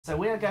So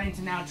we are going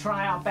to now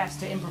try our best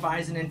to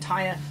improvise an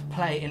entire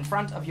play in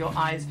front of your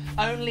eyes,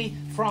 only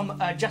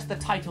from just the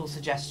title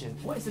suggestion.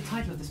 What is the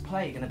title of this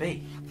play going to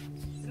be?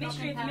 The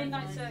Mystery of the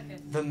Midnight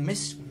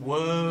Circus.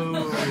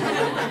 Whoa.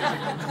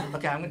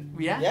 Okay,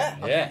 yeah? Yeah.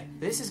 Okay. Yeah.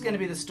 This is going to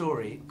be the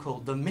story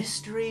called The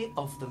Mystery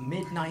of the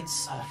Midnight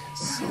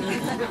Circus. You'll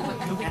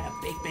get a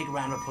big, big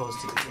round of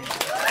applause to begin.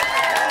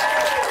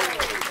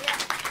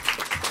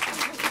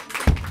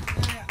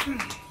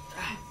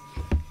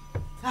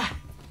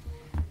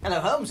 Hello,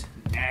 Holmes.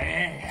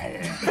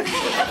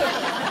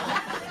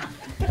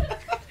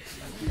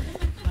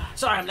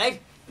 Sorry I'm late.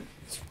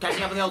 Just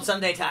catching up on the old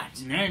Sunday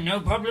Times.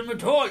 No problem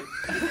at all.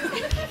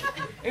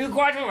 Are you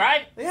quite all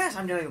right? Yes,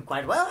 I'm doing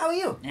quite well. How are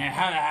you?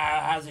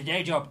 How's the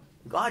day job?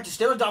 God, you're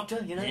still a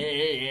doctor, you know.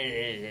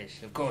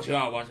 Yes, of course you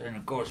are, Watson,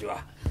 of course you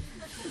are.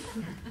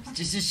 It's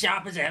just as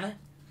sharp as ever.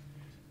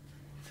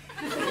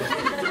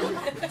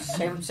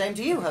 Same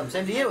to you, Holmes.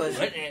 Same to you. As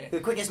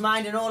the quickest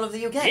mind in all of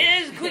the UK.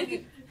 Yes,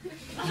 quick.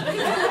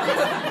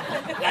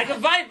 Like a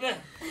viper.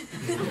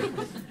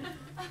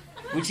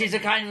 Which is a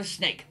kind of a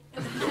snake.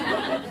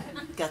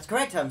 That's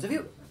correct, Holmes. Have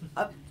you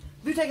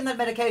taken that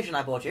medication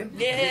I bought you?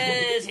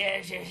 Yes.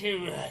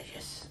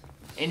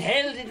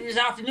 Inhaled it this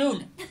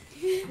afternoon.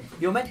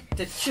 You're meant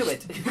to chew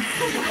it.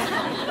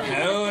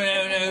 No,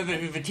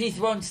 the teeth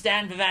won't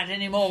stand for that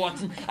anymore,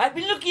 Watson. I've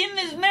been looking in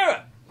this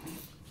mirror.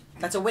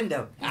 That's a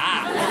window.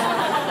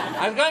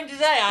 I was going to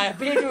say, I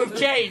appear to have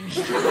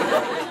changed.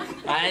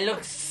 I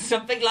look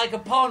something like a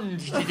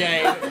pond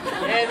today.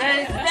 That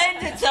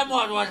explains it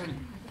somewhat,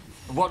 Watson.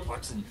 What,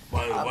 Watson?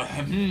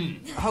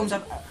 Holmes,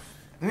 I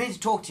mean to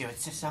talk to you.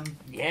 It's just,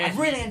 Yes, I've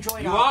really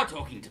enjoyed You are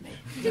talking to me.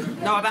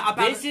 No, about...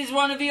 This is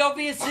one of the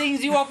obvious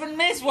things you often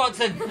miss,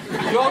 Watson.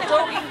 You're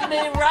talking to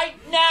me right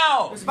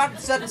now. It's about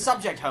a certain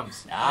subject,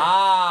 Holmes.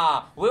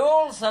 We're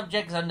all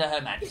subjects under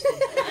Her Majesty.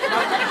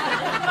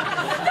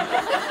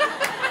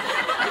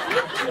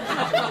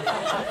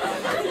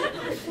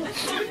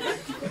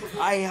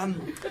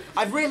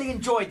 I've really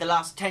enjoyed the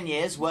last 10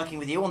 years working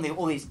with you on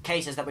all these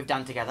cases that we've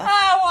done together.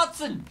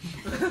 Watson!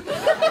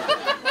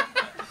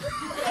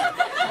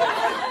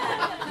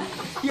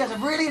 Yes,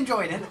 I've really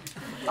enjoyed it.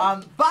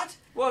 But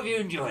What have you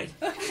enjoyed?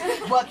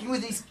 working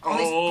with these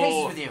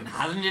cases with you.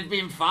 Hasn't it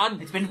been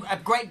fun? It's been a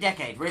great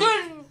decade, really.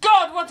 Good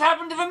God, what's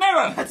happened to the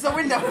mirror? That's the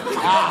window.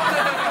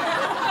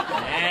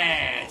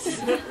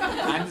 Yes.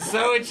 And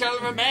so it shall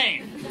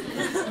remain.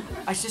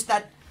 It's just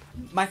that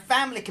my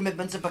family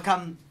commitments have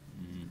become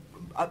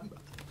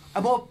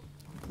a more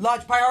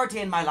large priority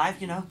in my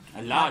life, you know.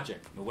 Larger.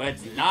 The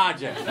word's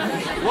larger.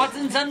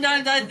 Watson,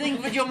 sometimes I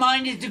think that your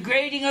mind is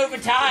degrading over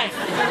time.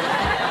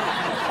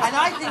 And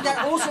I think that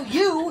also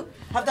you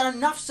have done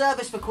enough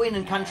service for Queen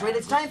and country, and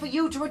it's time for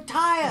you to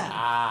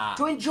retire.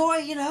 To enjoy,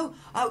 you know,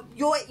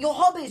 your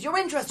hobbies, your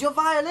interests, your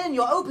violin,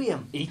 your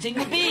opium. Eating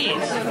the bees.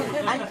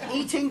 And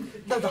eating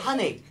the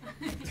honey.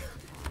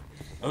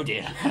 Oh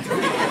dear.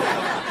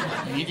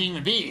 Eating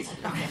the bees.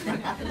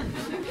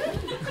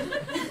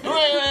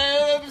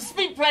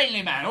 Speak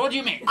plainly, man. What do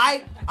you mean?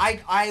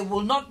 I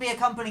will not be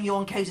accompanying you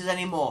on cases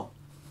anymore.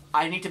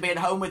 I need to be at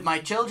home with my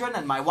children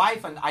and my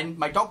wife and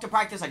my doctor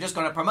practice. I just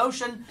got a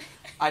promotion.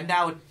 I'm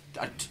now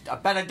a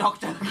better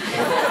doctor.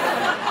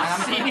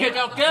 Senior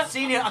doctor?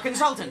 A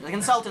consultant. A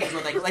consultant is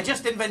what they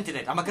just invented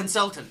it. I'm a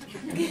consultant.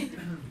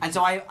 And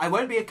so I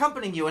won't be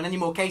accompanying you in any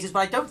more cases, but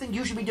I don't think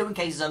you should be doing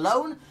cases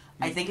alone.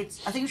 I think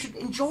you should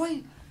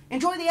enjoy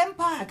the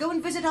empire. Go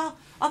and visit our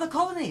other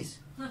colonies.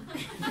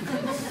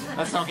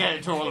 Let's not get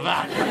into all of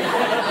that.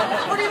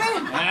 What do you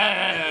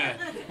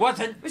mean?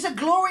 Watson? It's a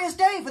glorious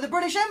day for the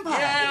British Empire.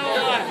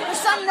 Yeah. The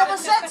sun never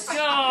sets.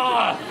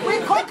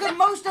 We've conquered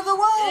most of the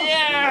world.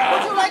 Yeah.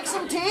 Would you like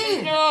some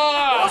tea?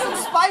 No. Or some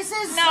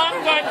spices? No,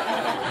 I'm good.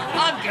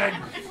 I'm good.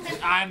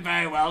 I'm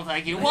very well,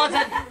 thank you.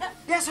 Watson?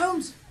 Yes,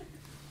 Holmes?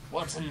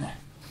 Watson,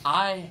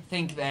 I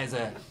think there's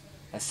a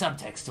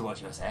subtext to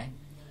what you're saying.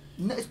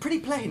 No, it's pretty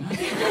plain.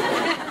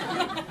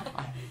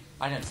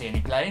 I don't see any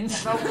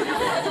planes. What do you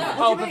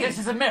But mean? this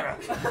is a mirror.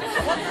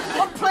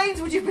 What planes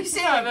would you be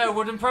seeing? No,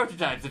 wooden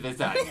prototypes of this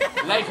time.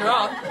 Later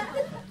on.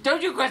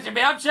 Don't you question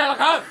me, I'm Sherlock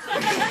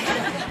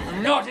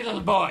Holmes. Naughty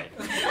little boy.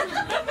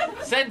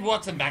 Send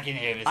Watson back in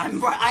here.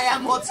 I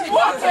am Watson.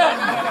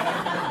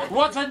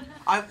 Watson!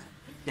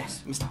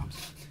 Yes, Mr.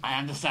 Holmes. I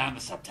understand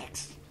the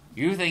subtext.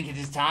 You think it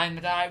is time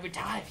that I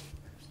retire.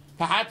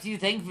 Perhaps you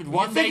think that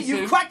one day soon...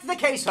 You cracked the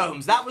case,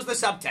 Holmes. That was the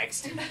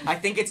subtext. I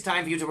think it's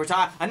time for you to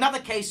retire. Another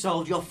case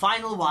solved, your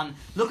final one.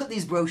 Look at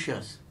these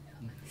brochures.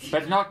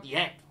 But not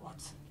yet,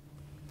 Watson.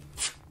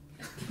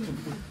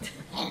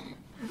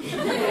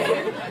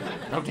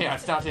 Oh dear,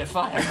 I've started a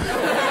fire.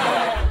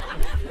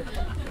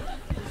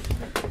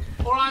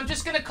 All right, I'm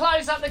just going to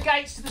close up the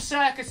gates to the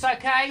circus,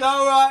 okay?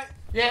 All right.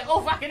 Yeah,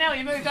 oh fucking hell,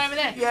 you moved over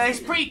there. Yeah.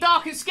 It's pretty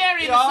dark and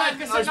scary in the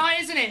circus at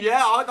night, isn't it?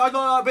 Yeah, I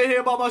thought I'd be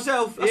here by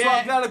myself. That's why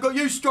I'm glad I got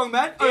you, strong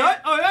man. All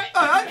right.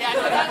 Yeah,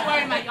 no, don't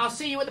worry, mate. I'll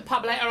see you at the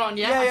pub later on,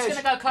 yeah? I'm just going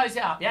to go close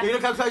it up, yeah? You're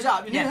going to go close it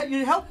up? You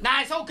need help?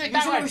 Nah, it's all good, You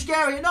don't said worry. it was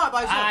scary at night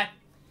by yourself.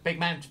 Big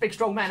man, big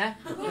strong man, eh?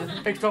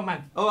 Big strong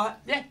man. All right.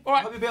 Yeah, all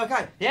right. Hope you'll be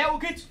okay. Yeah, all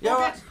good. Yeah,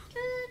 all all good.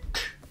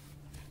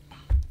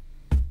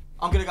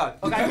 I'm gonna go.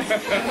 Okay.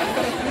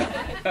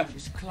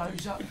 Just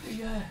close up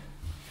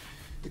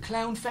the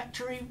clown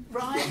factory,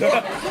 right?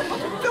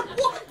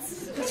 What?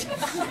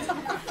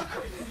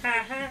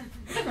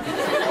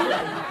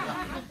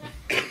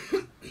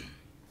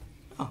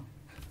 Oh.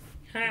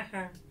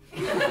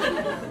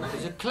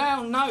 There's a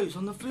clown nose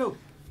on the floor.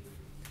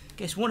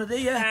 Guess one of the.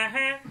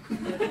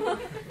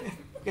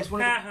 Guess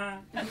one of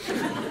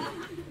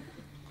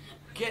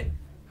the.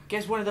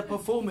 Guess one of the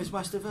performers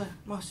must have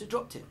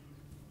dropped it.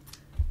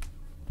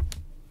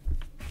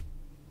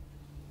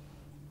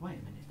 Wait a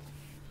minute.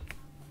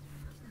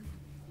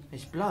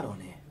 There's blood on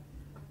here.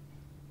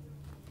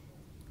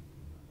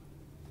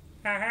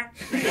 Oh,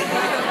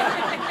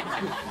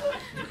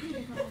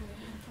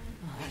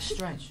 that's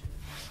strange.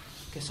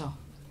 Guess I'll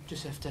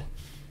just have to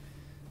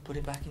put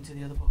it back into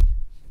the other box.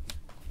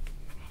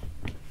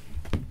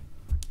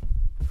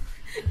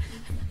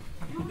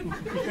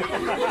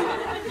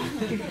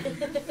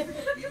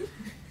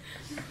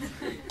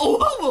 Oh,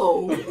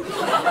 hello!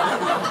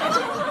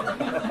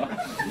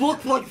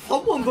 Looks like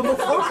someone's in the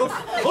circus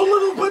a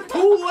little bit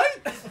too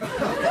late!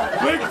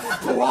 Big,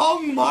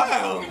 strong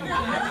man!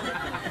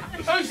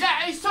 Who's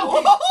that? Who's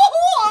talking?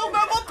 I'll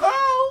never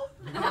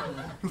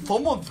tell!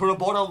 Someone threw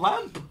about a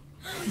lamp.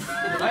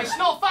 It's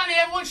not funny.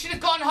 Everyone should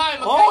have gone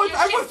home. Okay? Oh, Your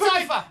shift's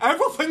over.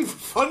 everything's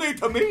funny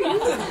to me.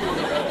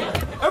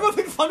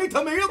 Everything's funny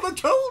to me and the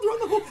children.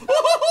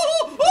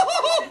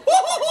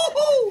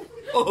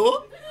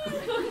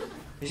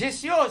 Is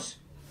this yours?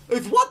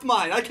 It's what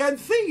mine? I can't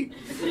see.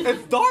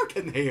 It's dark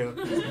in here.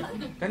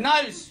 The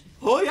nose.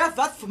 Oh yes,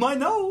 that's my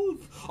nose.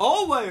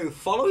 Always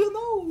follow your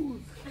nose.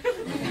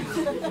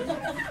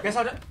 Guess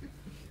I'll.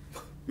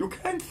 You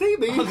can't see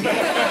me. Well,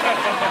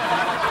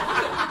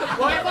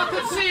 if I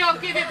could see, I'll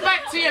give it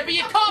back to you. But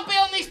you can't be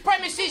on these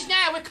premises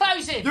now. We're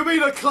closing. You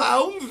mean a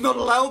clown's not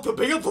allowed to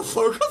be at the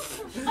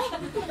circus?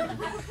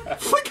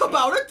 Think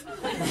about it.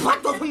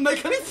 That doesn't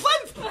make any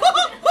sense.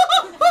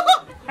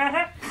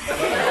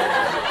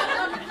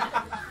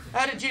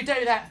 How did you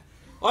do that?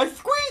 I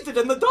squeezed it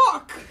in the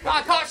dark.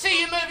 I can't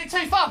see you moving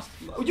too fast.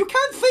 You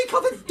can't see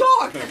because it's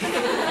dark.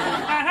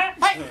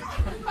 Hey!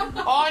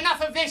 Oh,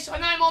 enough of this.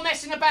 No more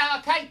messing about,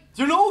 okay?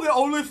 Do you know the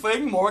only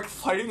thing more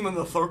exciting than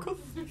the circus?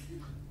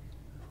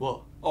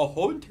 What? A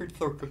haunted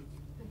circus.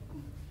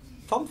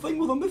 Something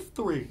with a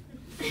mystery.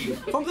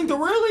 Something to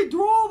really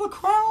draw the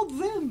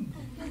crowds in.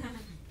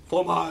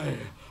 For my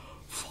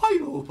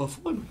final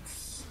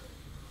performance.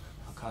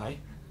 Okay.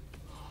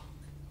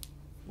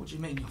 What do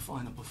you mean your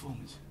final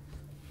performance?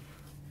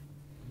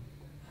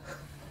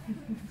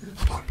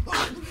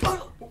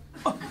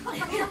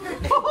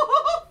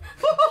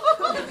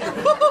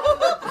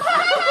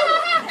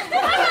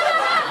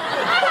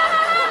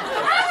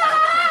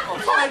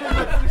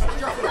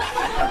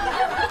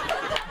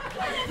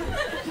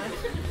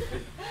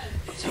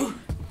 So,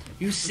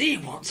 you see,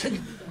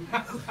 Watson,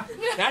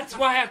 that's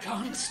why I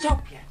can't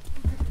stop you.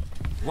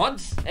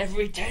 Once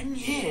every 10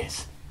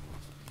 years.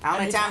 How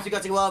many times have we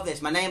got to go over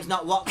this? My name's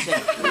not Watson.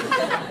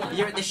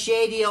 You're at the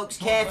Shady Oaks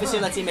Care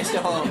Facility, Mr.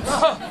 Holmes.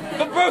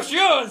 The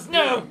brochures,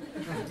 no.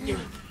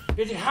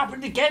 It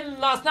happened again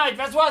last night.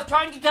 That's why I was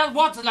trying to tell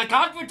Watson I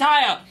can't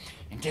retire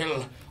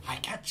until I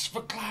catch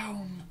the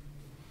clown.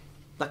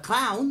 The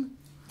clown?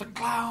 The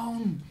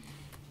clown.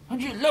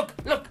 And you look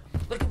at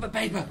the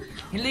paper.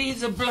 He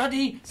leaves a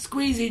bloody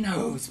squeezy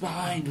nose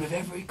behind with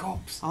every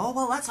corpse. Oh,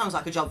 well, that sounds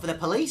like a job for the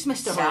police,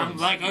 Mr. Holmes.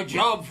 Sounds like a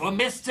job for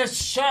Mr.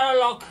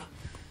 Sherlock.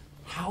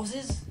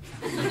 Houses?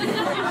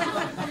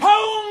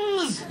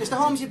 Holmes! Mr.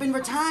 Holmes, you've been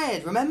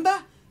retired,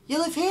 remember? You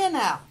live here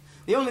now.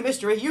 The only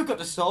mystery you've got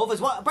to solve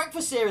is what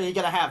breakfast cereal you're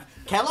going to have.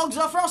 Kellogg's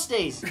or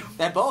Frosties?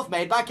 They're both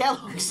made by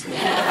Kellogg's.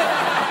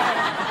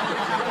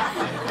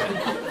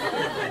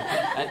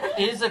 That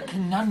is a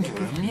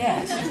conundrum,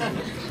 yes.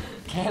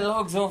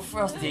 Kellogg's or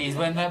Frosties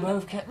when they're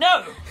both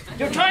No!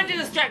 You're trying to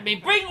distract me.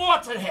 Bring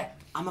Watson here.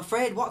 I'm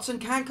afraid Watson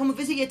can't come and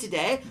visit you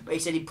today, but he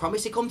said he'd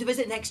promise to come to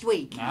visit next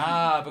week.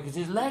 Ah, because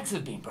his legs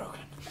have been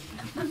broken.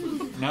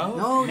 No?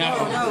 No.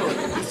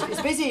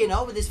 He's busy, you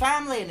know, with his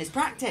family and his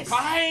practice.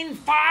 Fine.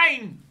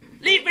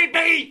 Leave me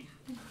be.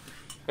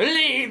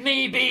 Leave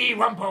me be,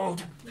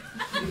 Rumpled.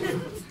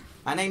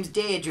 My name's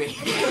Deirdre.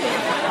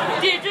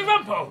 Deirdre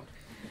Rumpled.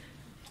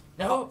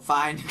 No?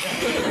 Fine.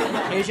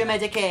 Here's your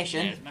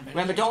medication. Yes, my medication.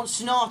 Remember, don't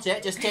snort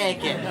it, just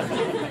take it.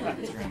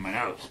 Through my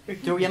nose.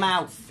 Through your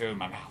mouth. Through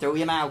my mouth. Through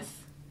your mouth.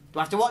 Do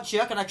I have to watch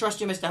you? Can I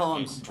trust you, Mr. You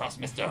Holmes? can trust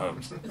Mr.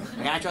 Holmes.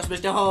 Can I trust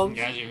Mr. Holmes?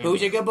 Yes, you can.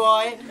 Who's a good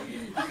boy?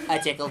 A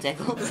tickle.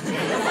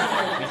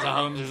 Mr.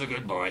 Holmes is a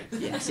good boy.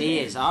 Yes, he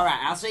is. All right,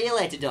 I'll see you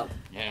later, Doc.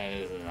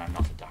 Yeah, I'm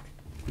not a duck.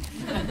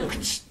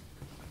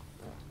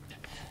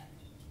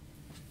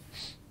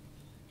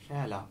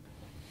 Sherlock.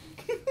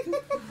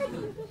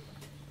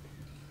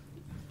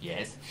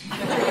 Yes.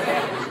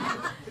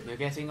 You're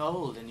getting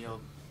old in your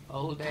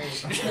old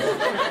age.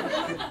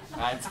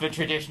 That's the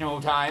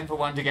traditional time for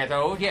one to get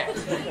old,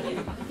 yes.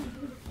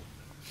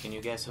 Can you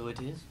guess who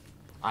it is?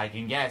 I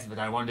can guess, but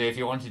I wonder if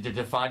you wanted to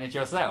define it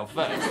yourself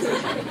first.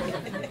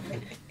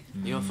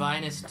 Your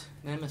finest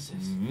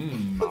nemesis.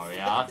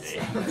 Moriarty.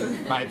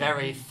 My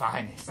very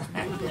finest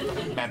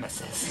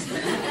nemesis.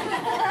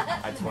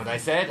 That's what I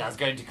said. I was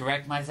going to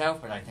correct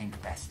myself, but I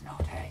think best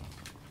not, eh?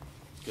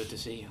 Good to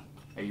see you.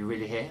 Are you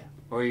really here?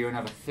 Or are you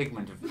another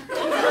figment of...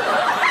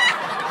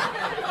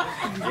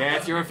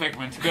 Yes, you're a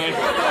figment. Good.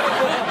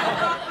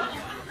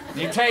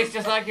 You taste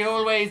just like you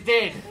always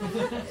did.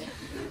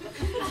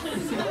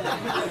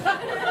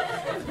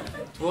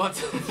 What?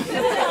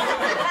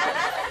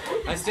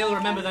 I still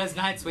remember those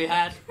nights we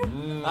had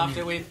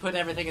after we put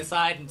everything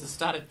aside and just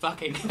started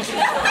fucking.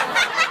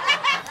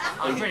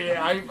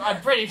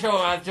 I'm pretty sure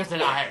I was just in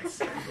a house.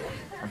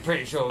 I'm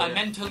pretty sure. A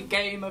mental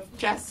game of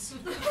chess.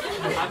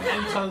 A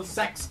mental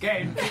sex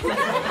game.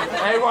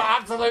 They were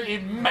absolutely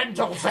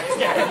mental sex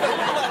games.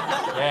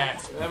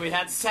 Yes. Where we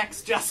had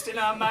sex just in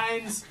our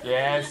minds.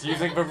 Yes,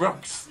 using the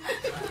rooks.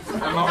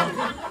 And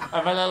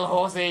the little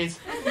horses.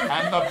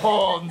 And the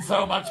porn.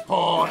 So much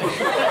porn. It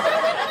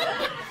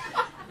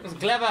was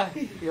clever,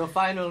 your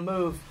final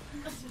move.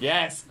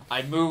 Yes,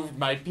 I moved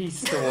my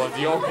piece towards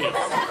your piece.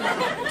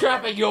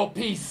 Trapping your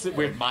piece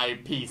with my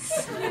piece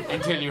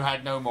until you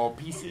had no more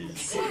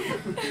pieces.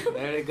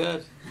 Very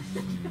good.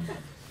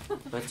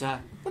 But,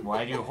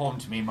 Why do you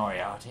haunt me,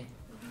 Moriarty?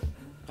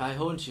 I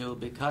haunt you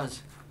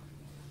because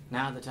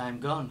now that I'm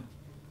gone,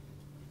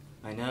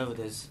 I know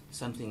there's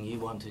something you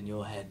want in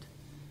your head,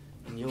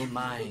 in your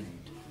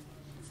mind.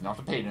 It's not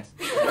a penis.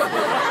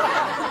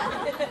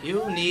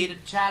 You need a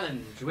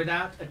challenge.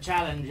 Without a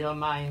challenge, your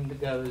mind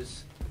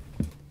goes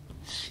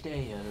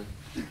stale.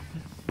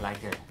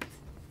 Like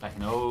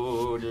an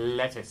old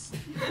lettuce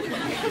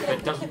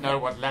that doesn't know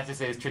what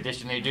lettuces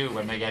traditionally do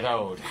when they get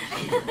old.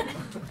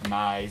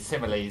 My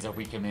similes are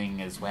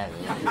weakening as well.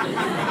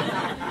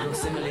 Your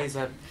similes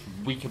are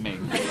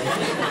weakening.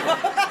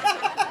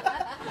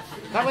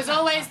 That was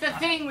always the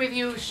thing with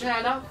you,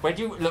 Sherlock.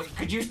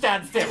 Could you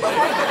stand still?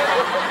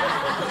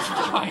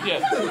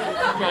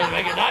 trying to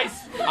make it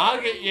nice. I'll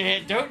get you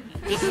here. Don't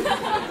just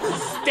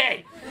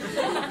stay.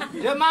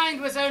 Your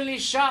mind was only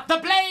sharp. The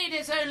blade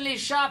is only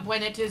sharp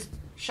when it is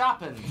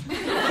sharpened.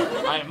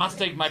 I must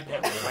take my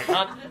pill. I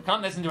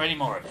can't listen to any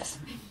more of this.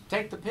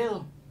 Take the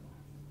pill.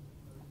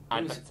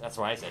 That's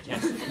why I said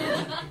yes.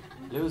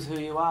 Lose who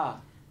you are.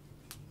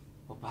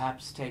 Or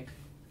perhaps take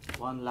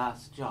one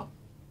last job.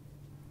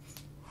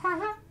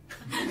 Oh,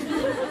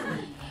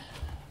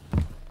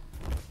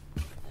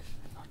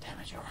 damn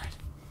it, you're right.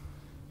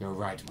 You're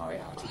right,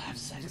 Moriarty. I've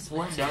said it's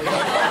Read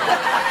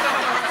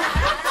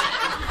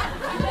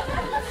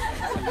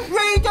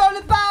all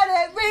about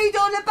it! Read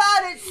all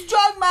about it!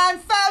 Strong man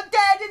found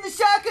dead in the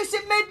circus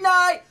at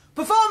midnight!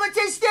 Performance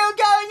is still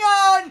going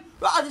on!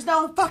 Oh, there's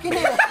no one fucking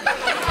here!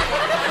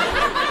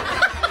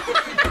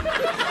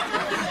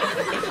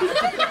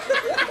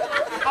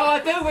 Oh, I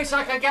do wish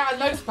I could get a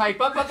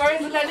newspaper, but there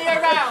isn't any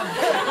around.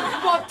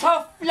 What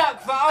tough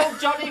luck for old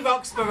Johnny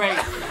Roxbury.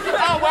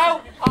 Oh,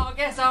 well, I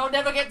guess I'll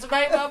never get to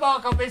make my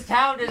mark on this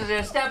town as an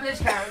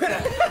established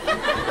character.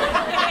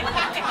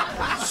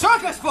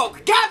 Circus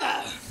folk,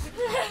 gather!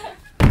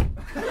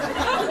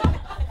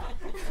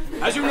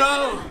 As you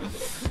know,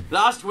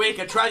 last week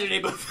a tragedy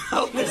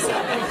befell the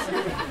circus.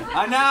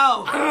 And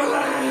now,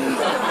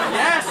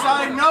 yes,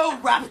 I know,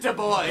 Raptor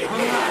Boy.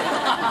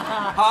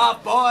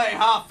 Half boy,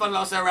 half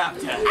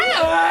velociraptor.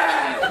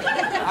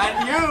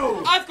 And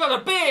you, I've got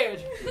a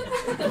beard.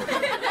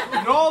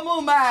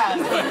 normal man.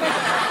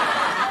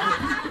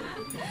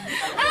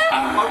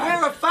 But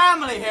we're a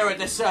family here at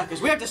this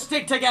circus. We have to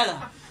stick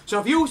together. So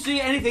if you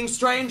see anything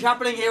strange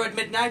happening here at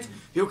midnight,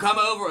 you come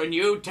over and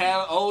you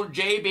tell old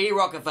J.B.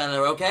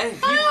 Rockefeller, okay?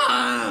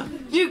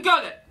 You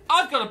got it.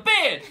 I've got a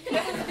beard.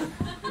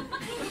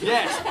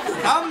 Yes,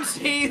 come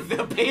see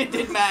the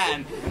bearded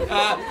man.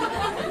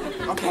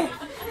 Okay,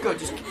 good.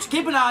 Just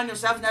keep an eye on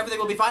yourself and everything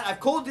will be fine. I've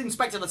called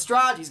Inspector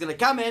Lestrade. He's going to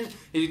come in.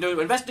 He's going to do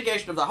an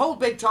investigation of the whole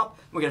big top.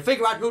 We're going to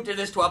figure out who did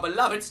this to our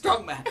beloved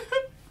strongman.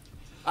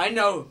 I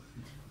know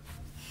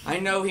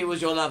he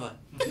was your lover,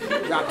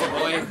 Raptor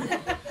Boy.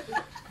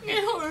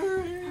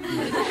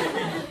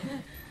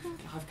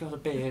 I've got a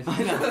beard.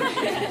 I know.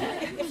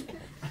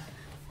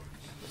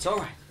 It's all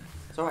right.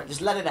 It's all right.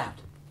 Just let it out.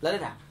 Let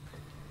it out.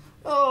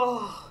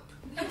 Oh.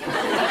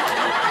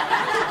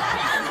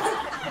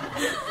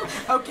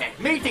 Okay,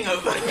 meeting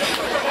over. I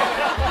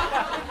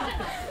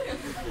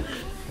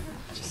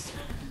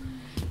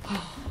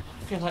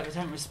feel like they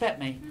don't respect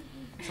me.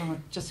 So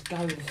I'm just go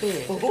with the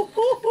beard. I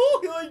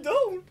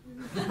don't.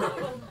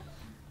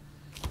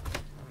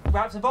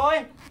 Raptor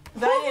Boy?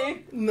 Is that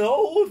you?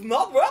 No, it's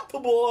not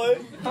Raptor Boy.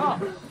 Oh.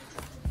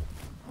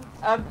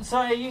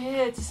 Sorry, are you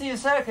here to see the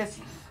circus?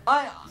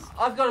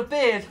 I've got a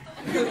beard.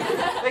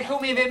 They call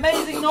me the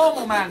amazing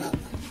normal man.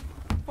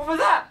 What was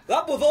that?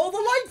 That was all the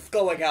lights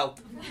going out.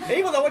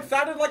 Even though it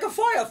sounded like a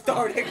fire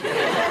starting.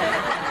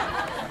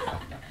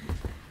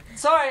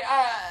 Sorry,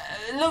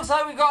 it looks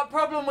like we've got a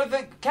problem with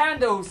the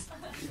candles.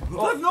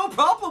 There's no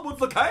problem with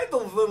the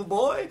candles, little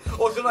boy.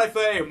 Or should I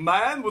say,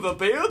 man with a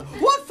beard?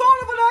 What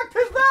sort of an act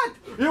is that?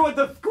 You're a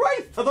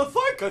disgrace to the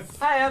circus!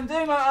 Hey,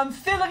 I'm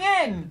filling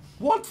in.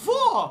 What for?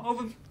 Oh,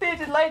 the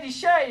bearded lady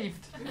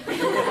shaved.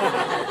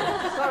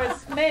 So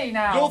it's me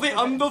now. You're the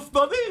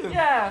understudy?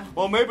 Yeah.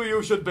 Well, maybe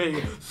you should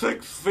be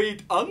 6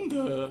 feet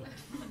under.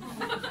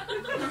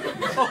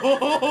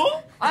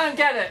 I don't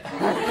get it.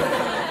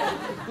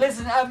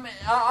 Listen, I'm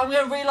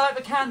going to relight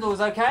the candles,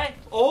 okay?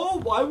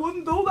 Oh, I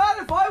wouldn't do that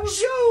if I was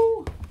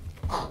you.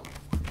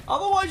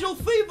 Otherwise, you'll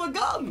see the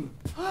gun.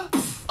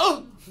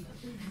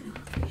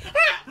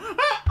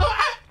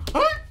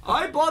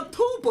 I bought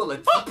 2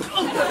 bullets.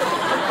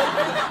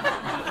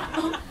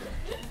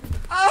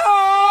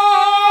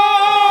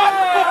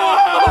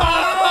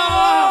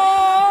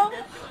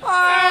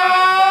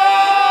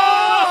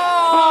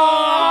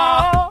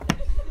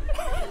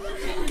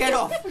 Get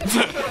off!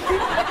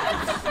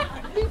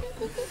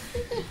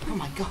 Oh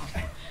my God!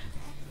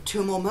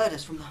 2 more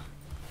murders from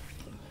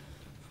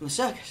the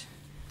circus.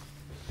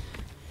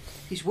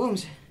 These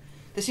wounds.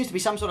 There seems to be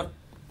some sort of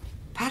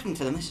pattern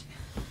to them.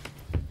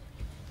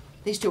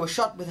 These 2 were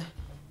shot with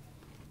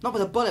not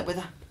with a bullet, with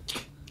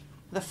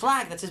a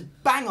flag that says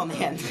 "bang" on the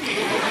end.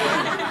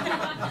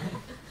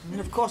 And then,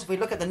 of course, if we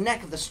look at the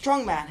neck of the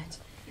strong man,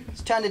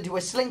 it's turned into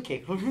a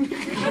slinky.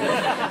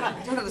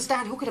 I don't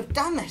understand who could have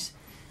done this.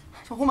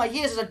 For all my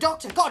years as a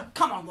doctor, God,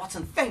 come on,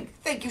 Watson, think.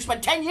 You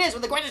spent 10 years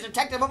with the greatest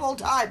detective of all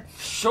time.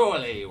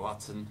 Surely,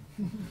 Watson.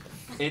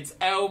 It's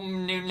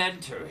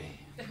elementary.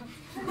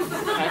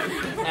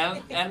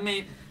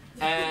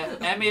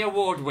 Emmy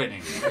Award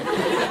winning.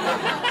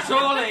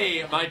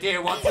 Surely, my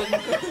dear Watson,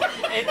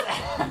 it's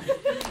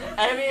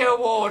Emmy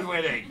Award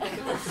winning.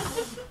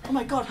 Oh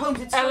my God,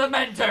 Holmes, it's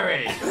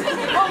elementary.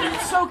 Holmes,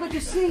 it's so good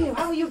to see you.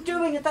 How are you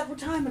doing at that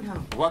retirement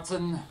home?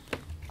 Watson,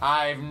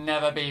 I've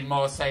never been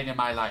more sane in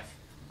my life.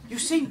 You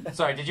seem...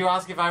 Sorry, did you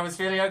ask if I was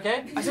feeling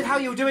okay? I said how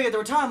you were doing at the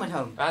retirement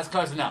home. That's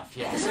close enough,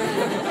 yes.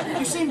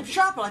 You seem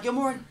sharper, like you're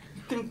more in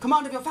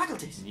command of your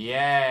faculties.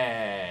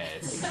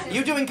 Yes.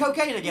 You doing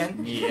cocaine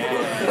again? Yes.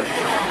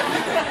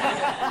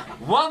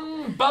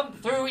 1 bump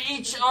through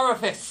each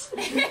orifice.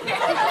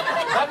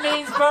 That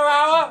means per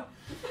hour...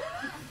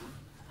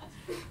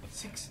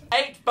 6.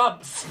 8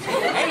 bumps. 8?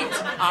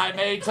 I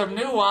made some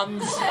new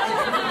ones.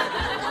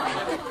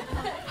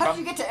 How did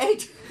you get to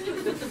 8?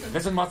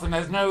 Listen, Watson,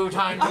 there's no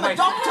time to I'm a waste.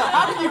 doctor.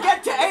 How did you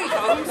get to 8,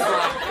 Holmes?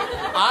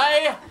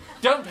 I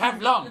don't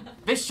have long.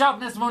 This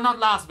sharpness will not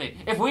last me.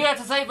 If we are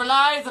to save the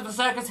lives of the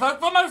circus folk,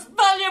 the most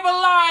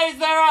valuable lives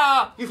there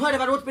are. You've heard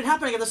about what's been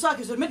happening at the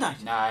circus at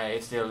midnight? I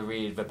still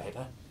read the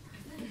paper.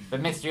 The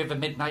mystery of the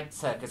Midnight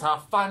Circus, our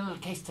final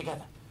case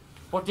together.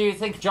 What do you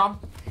think, John?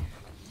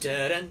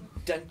 Dun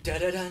dun dun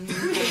dun dun.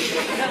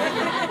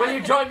 Will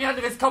you join me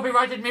under this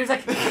copyrighted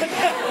music?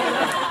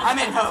 I'm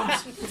in,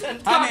 Holmes.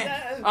 I'm in.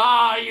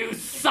 Ah, you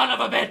son of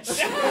a bitch!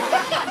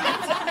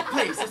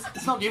 Please,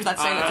 let's not use that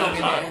sailor talk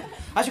in here.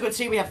 As you can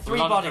see, we have 3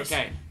 bodies.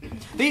 Okay.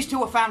 These 2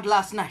 were found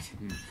last night.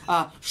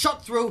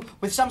 Shot through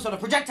with some sort of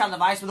projectile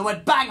device with the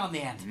word "bang" on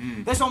the end.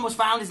 This one was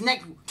found, his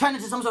neck turned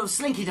into some sort of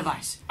slinky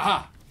device.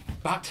 Ah,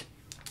 but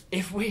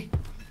if we...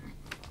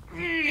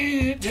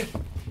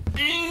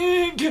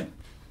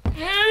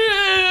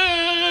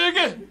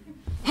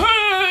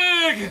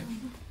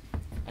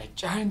 A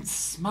giant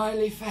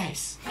smiley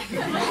face.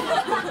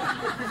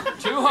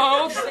 2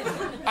 holes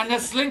and a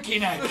slinky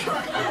neck.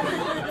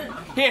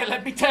 Here,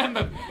 let me turn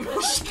them.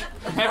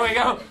 There we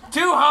go.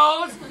 2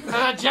 holes and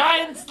a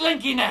giant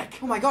slinky neck.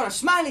 Oh my God, a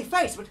smiley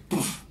face, but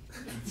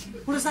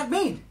what does that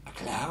mean? A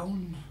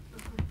clown.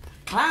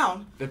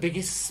 Clown? The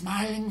biggest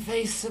smiling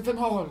face of them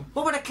all.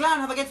 What would a clown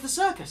have against the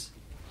circus?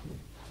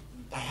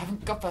 I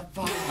haven't got that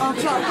far. Oh, I'm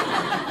sorry.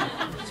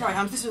 Sorry,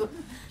 Holmes, this is...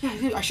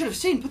 Yeah, I should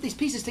have put these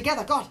pieces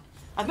together. God,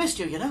 I've missed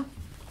you, you know.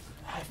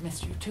 I've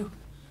missed you too.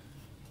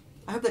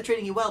 I hope they're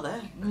treating you well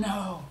there.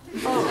 No.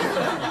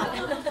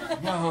 Oh.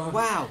 No.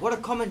 Wow, what a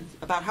comment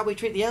about how we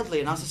treat the elderly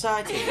in our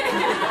society.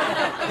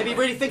 Maybe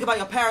really think about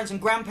your parents and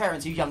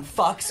grandparents, you young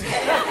fucks.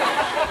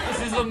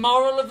 This is the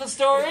moral of the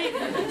story.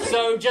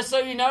 So, just so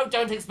you know,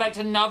 don't expect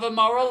another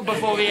moral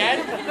before the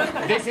end.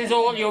 This is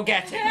all you're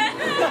getting.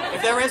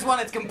 If there is one,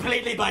 it's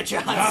completely by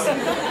chance.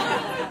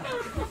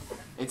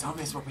 It's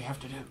obvious what we have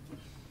to do.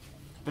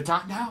 The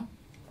time now?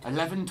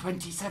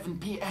 11:27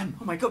 p.m.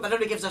 Oh my God, that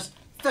only gives us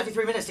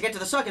 33 minutes to get to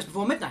the circus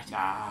before midnight.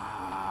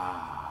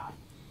 Ah,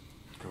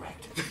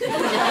 correct.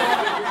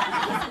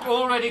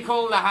 Already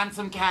called a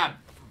hansom cab.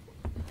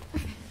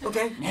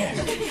 Okay.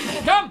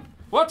 Yes. Come,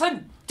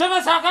 Watson, to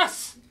the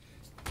circus!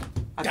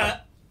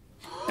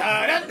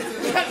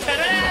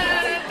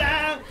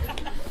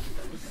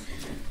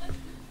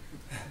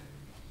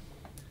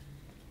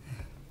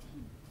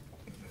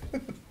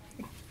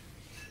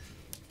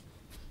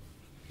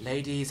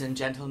 Ladies and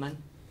gentlemen,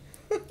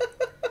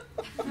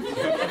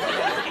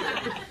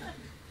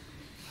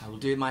 I will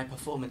do my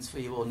performance for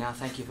you all now.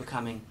 Thank you for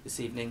coming this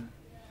evening.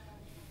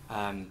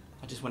 I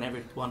just want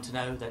everyone to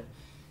know that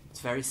it's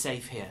very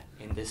safe here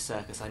in this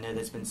circus. I know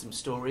there's been some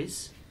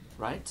stories,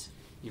 right?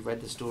 You've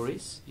read the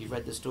stories.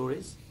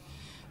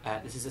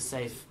 This is a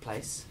safe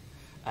place.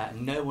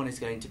 No one is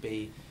going to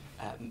be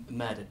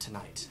murdered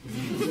tonight.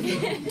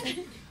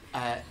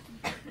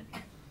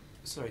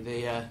 Sorry,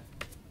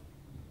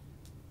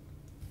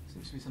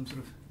 seems to be some sort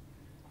of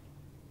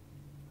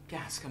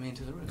gas coming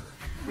into the room.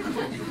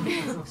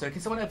 So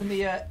can someone open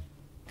the?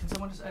 Can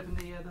someone just open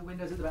the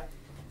windows at the back?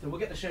 So we'll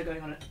get the show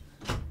going on it.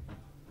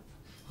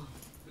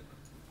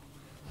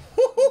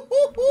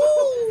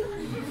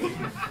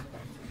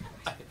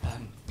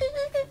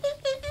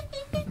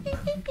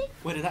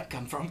 Where did that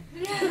come from?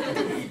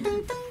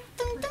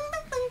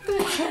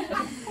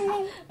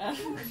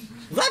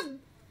 That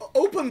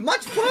opened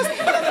much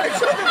faster than I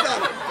should have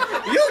done.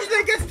 Usually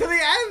it gets to the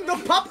end, the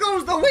pop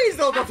goes the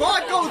weasel. Before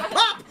it goes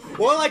pop,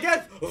 well, I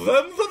guess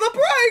them's for the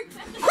break.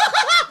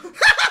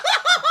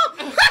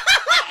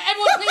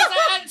 Everyone,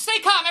 please stay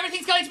calm.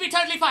 Everything's going to be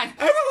totally fine.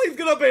 Everything's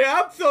gonna be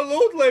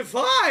absolutely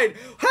fine.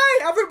 Hey,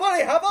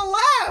 everybody, have a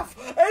laugh.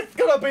 It's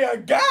gonna be a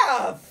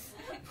gas.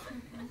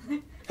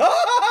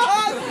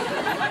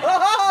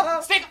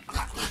 Stay.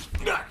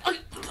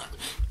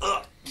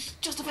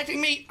 Just affecting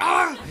me.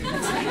 Help!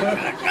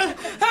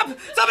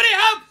 Somebody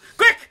help!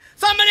 Quick!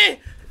 Somebody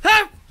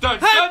help! Dun,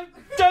 Help!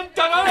 dun,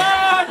 dun,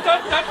 dun,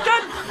 dun, dun,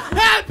 dun,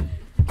 Help!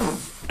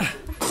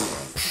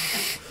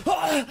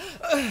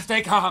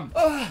 Stay calm.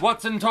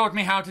 Watson taught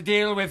me how to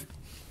deal with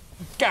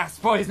gas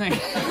poisoning.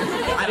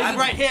 I'm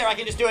right here. I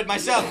can just do it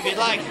myself if you'd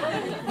like.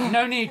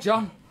 No need,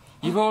 John.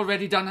 You've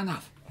already done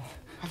enough.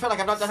 I feel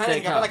like I've not done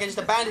anything. I feel like I just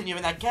abandoned you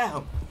in that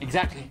cow.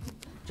 Exactly,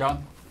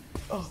 John.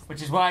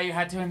 Which is why you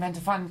had to invent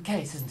a fun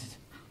case, isn't it?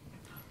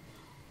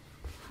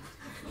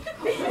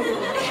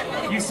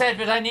 You said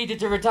that I needed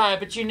to retire,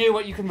 but you knew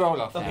what you can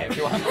roll off now, if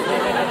you want.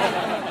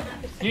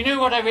 You knew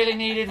what I really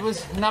needed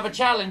was another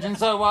challenge, and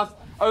so whilst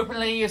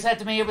openly you said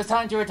to me it was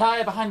time to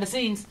retire behind the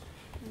scenes,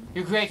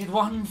 you created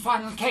one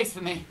final case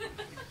for me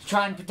to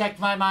try and protect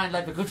my mind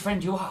like the good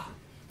friend you are.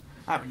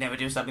 I would never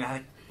do something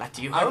like that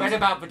to you, I Holmes. read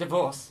about the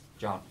divorce,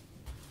 John.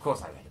 Of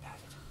course I read about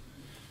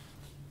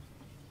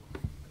it.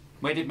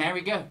 Where did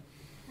Mary go?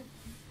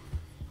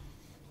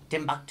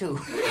 Timbuktu.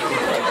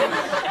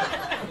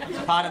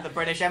 It's part of the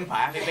British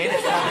Empire. Have you been?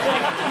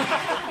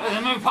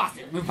 Move past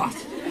it, move past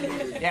it.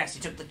 Yes, she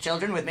took the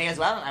children with me as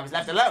well, and I was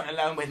left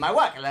alone with my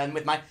work, alone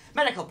with my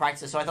medical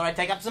practice, so I thought I'd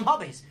take up some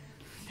hobbies.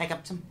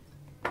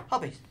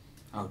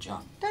 Oh,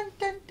 John. Dun,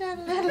 dun,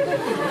 dun, dun,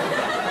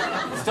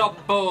 dun.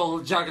 Stop ball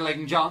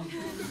juggling, John.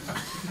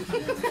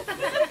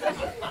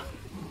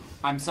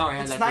 I'm sorry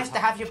I It's let nice this to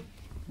have you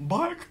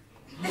back.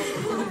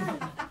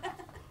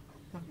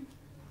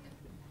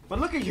 But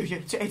look at you,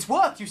 it's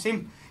worked. You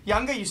seem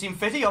younger, you seem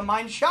fitter, your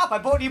mind's sharp. I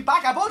brought you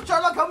back. I brought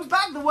Sherlock Holmes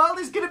back. The world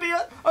is going to be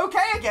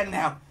okay again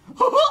now.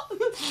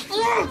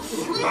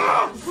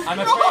 I'm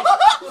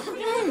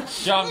afraid,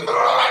 John,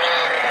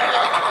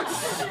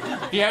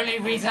 the only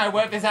reason I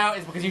worked this out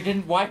is because you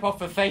didn't wipe off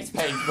the face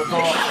paint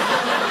before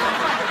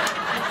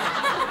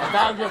I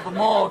found you at the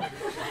morgue.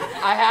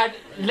 I had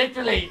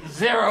literally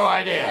zero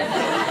idea.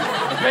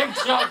 Big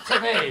shock to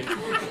me.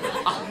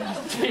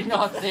 I did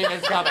not see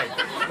this coming.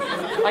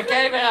 I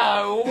gave it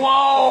a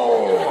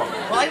whoa.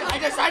 Well,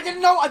 I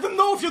didn't know. I didn't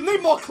know if you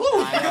need more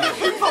clues.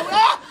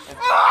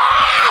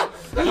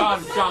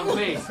 John,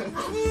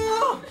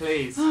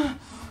 please.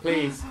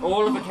 Please.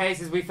 All of the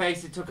cases we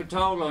faced, it took a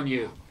toll on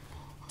you.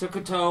 Took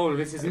a toll.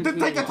 This isn't. It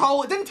didn't take a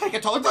toll. It didn't take a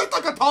toll.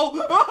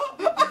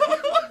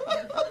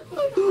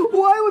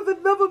 Why was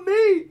it never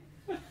me?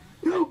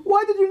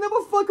 Why did you never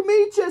fuck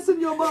me, Chess,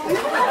 in your mind?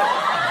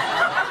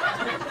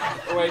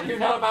 Wait, you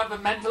know about the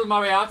mental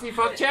Moriarty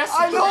fuck chess?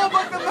 I know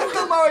about the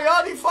mental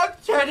Moriarty fuck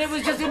Chess. But it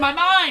was just in my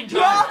mind,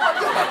 John.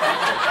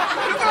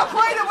 Yeah, you could have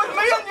played it with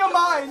me in your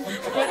mind.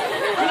 But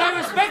I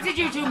respected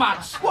you too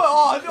much.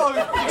 Well, no.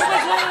 It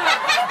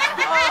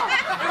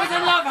was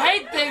a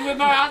love-hate thing with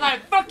Moriarty.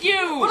 Fuck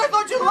you. But I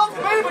thought you loved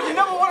me, but you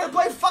never wanted to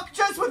play fuck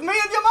chess with me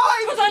in your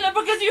mind.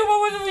 Because you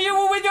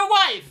were with your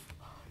wife.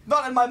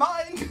 Not in my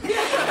mind.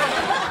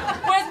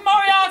 Whereas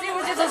Moriarty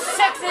was just a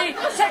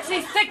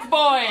sexy thick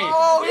boy.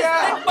 Oh, with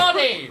yeah. his thick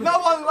body. No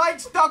one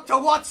likes Dr.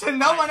 Watson.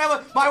 No one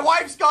ever. My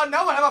wife's gone.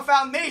 No one ever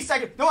found me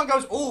second. No one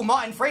goes, ooh,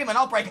 Martin Freeman,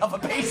 I'll break up a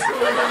piece.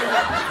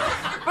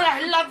 But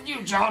I love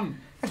you, John.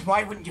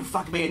 Why wouldn't you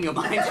fuck me in your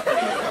mind?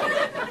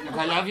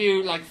 I love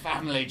you like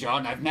family,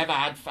 John. I've never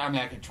had family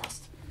I could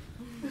trust.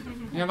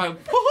 You're my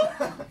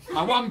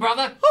one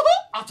brother,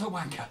 utter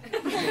wanker.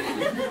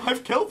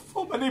 I've killed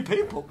so many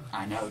people.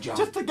 I know, John.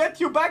 Just to get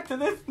you back to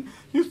this.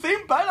 You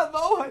seem better,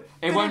 though.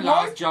 It won't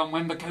last, John.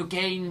 When the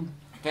cocaine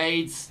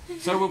fades,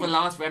 so will the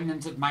last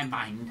remnants of my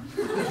mind.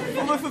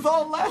 Well, this is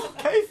our last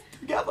case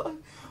together.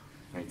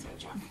 Right so,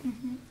 John.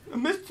 A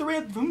mystery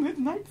at the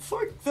midnight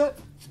circus.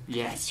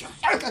 Yes, John.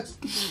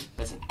 Circus.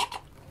 Listen.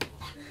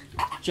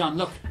 John,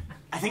 look.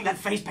 I think that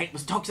face paint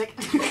was toxic.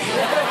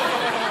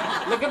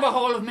 Look at the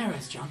hall of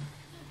mirrors, John.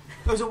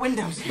 Those are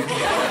windows.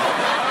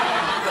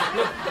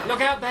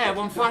 Look out there,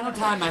 one final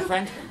time, my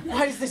friend.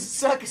 Why does this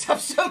circus have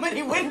so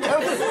many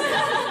windows?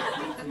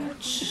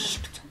 Shh.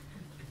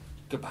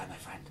 Goodbye, my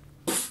friend.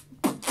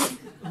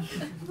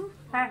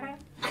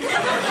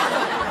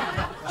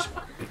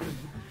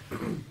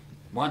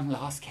 One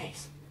last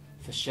case.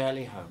 for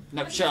Shirley Holmes.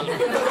 No, Sherlock.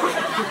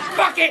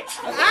 Bucket!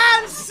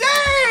 And scene!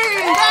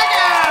 Thank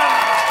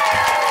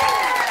you!